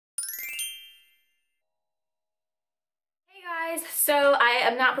Guys, so I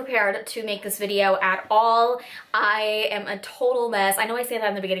am not prepared to make this video at all. I am a total mess. I know I say that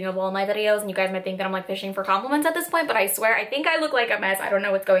in the beginning of all my videos and you guys might think that I'm like fishing for compliments at this point, but I swear I think I look like a mess. I don't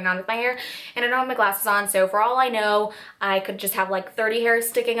know what's going on with my hair and I don't have my glasses on, so for all I know, I could just have like 30 hairs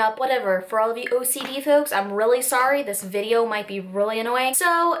sticking up, whatever. For all of you OCD folks, I'm really sorry. This video might be really annoying.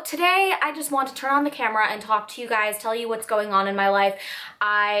 So today I just want to turn on the camera and talk to you guys, tell you what's going on in my life.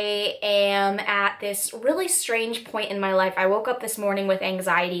 I am at this really strange point in my life. I woke up this morning with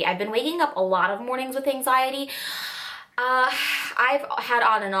anxiety. I've been waking up a lot of mornings with anxiety. I've had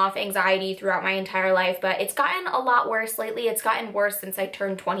on and off anxiety throughout my entire life, but it's gotten a lot worse lately. It's gotten worse since I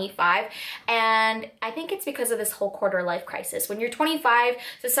turned 25, and I think it's because of this whole quarter life crisis. When you're 25,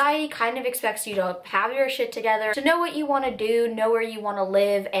 society kind of expects you to have your shit together, to know what you want to do, know where you want to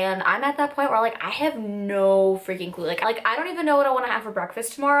live, and I'm at that point where like I have no freaking clue. Like I don't even know what I want to have for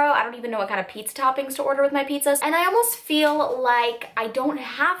breakfast tomorrow. I don't even know what kind of pizza toppings to order with my pizzas, and I almost feel like I don't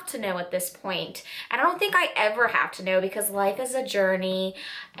have to know at this point, and I don't think I ever have to know because life is a journey,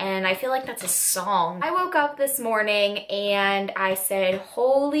 and I feel like that's a song. I woke up this morning and I said,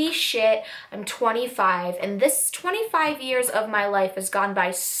 holy shit, I'm 25, and this 25 years of my life has gone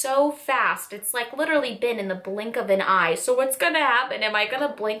by so fast. It's like literally been in the blink of an eye. So what's gonna happen? Am I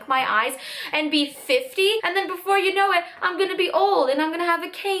gonna blink my eyes and be 50? And then before you know it, I'm gonna be old and I'm gonna have a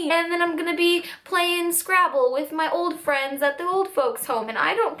cane, and then I'm gonna be playing Scrabble with my old friends at the old folks home, and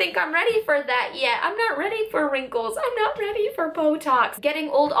I don't think I'm ready for that yet. I'm not ready for wrinkles. I'm not ready for Botox. Getting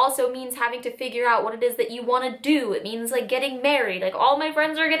old also means having to figure out what it is that you want to do. It means like getting married. Like all my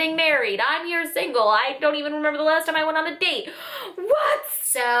friends are getting married. I'm here single. I don't even remember the last time I went on a date. What?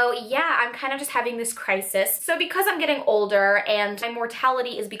 So yeah, I'm kind of just having this crisis. So because I'm getting older and my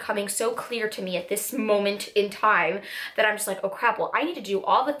mortality is becoming so clear to me at this moment in time that I'm just like, oh crap, well I need to do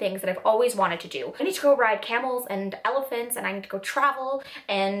all the things that I've always wanted to do. I need to go ride camels and elephants, and I need to go travel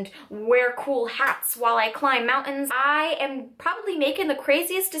and wear cool hats while I climb mountains. I am probably making the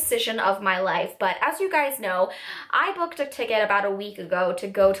craziest decision of my life, but as you guys know, I booked a ticket about a week ago to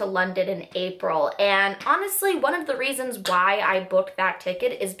go to London in April, and honestly, one of the reasons why I booked that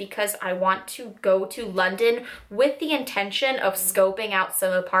ticket is because I want to go to London with the intention of scoping out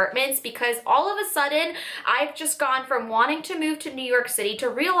some apartments, because all of a sudden, I've just gone from wanting to move to New York City to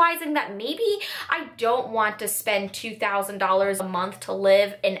realizing that maybe I don't want to spend $2,000 a month to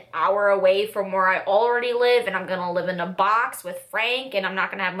live an hour away from where I already live, and I'm gonna live in a box with Frank, and I'm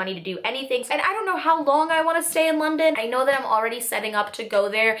not gonna have money to do anything. And I don't know how long I want to stay in London. I know that I'm already setting up to go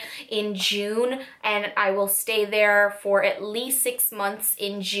there in June, and I will stay there for at least 6 months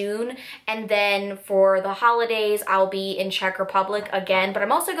in June, and then for the holidays I'll be in Czech Republic again, but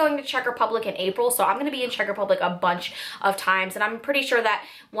I'm also going to Czech Republic in April, so I'm gonna be in Czech Republic a bunch of times, and I'm pretty sure that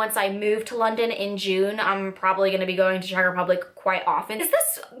once I move to London in June, I'm probably gonna be going to Czech Republic quite often. Is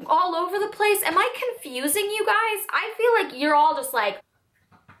this all over the place? Am I confusing you guys? I feel like you're all just like,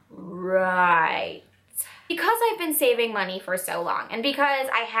 right. Because I've been saving money for so long, and because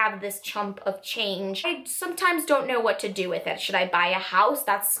I have this chunk of change, I sometimes don't know what to do with it. Should I buy a house?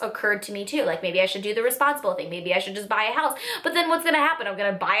 That's occurred to me too. Like maybe I should do the responsible thing. Maybe I should just buy a house. But then what's gonna happen? I'm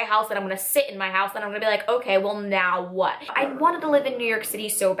gonna buy a house and I'm gonna sit in my house and I'm gonna be like, okay, well now what? I wanted to live in New York City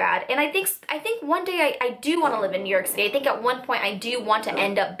so bad, and I think one day I do want to live in New York City. I think at one point I do want to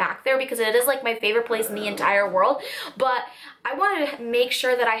end up back there because it is like my favorite place in the entire world, but I want to make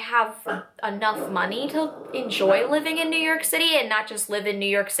sure that I have enough money to enjoy living in New York City and not just live in New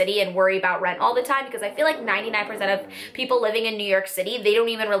York City and worry about rent all the time, because I feel like 99% of people living in New York City, they don't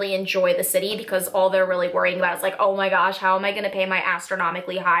even really enjoy the city because all they're really worrying about is like, oh my gosh, how am I going to pay my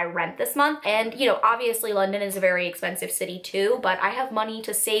astronomically high rent this month? And you know, obviously London is a very expensive city too, but I have money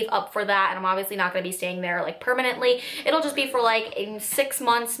to save up for that, and I'm obviously not going to be staying there like permanently. It'll just be for like in 6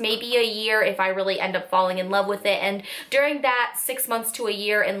 months, maybe a year if I really end up falling in love with it. And during that 6 months to a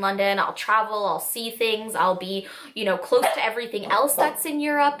year in London, I'll travel, I'll see things, I'll be, you know, close to everything else that's in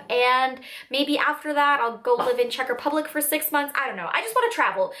Europe, and maybe after that I'll go live in Czech Republic for 6 months. I don't know. I just want to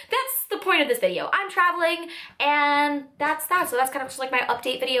travel. That's the point of this video. I'm traveling, and that's that. So that's kind of just like my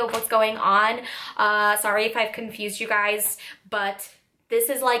update video of what's going on. Sorry if I've confused you guys, but this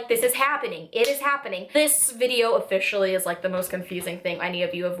is happening. It is happening. This video officially is like the most confusing thing any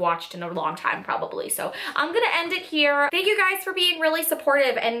of you have watched in a long time probably. So I'm gonna end it here. Thank you guys for being really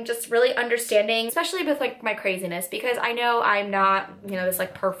supportive and just really understanding, especially with like my craziness, because I know I'm not, you know, this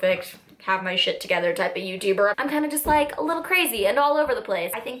like perfect, have my shit together type of YouTuber. I'm kind of just like a little crazy and all over the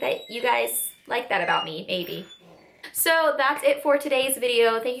place. I think that you guys like that about me, maybe. So that's it for today's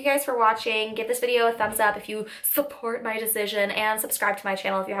video. Thank you guys for watching. Give this video a thumbs up if you support my decision, and subscribe to my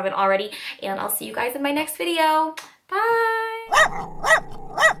channel if you haven't already. And I'll see you guys in my next video. Bye! Bye!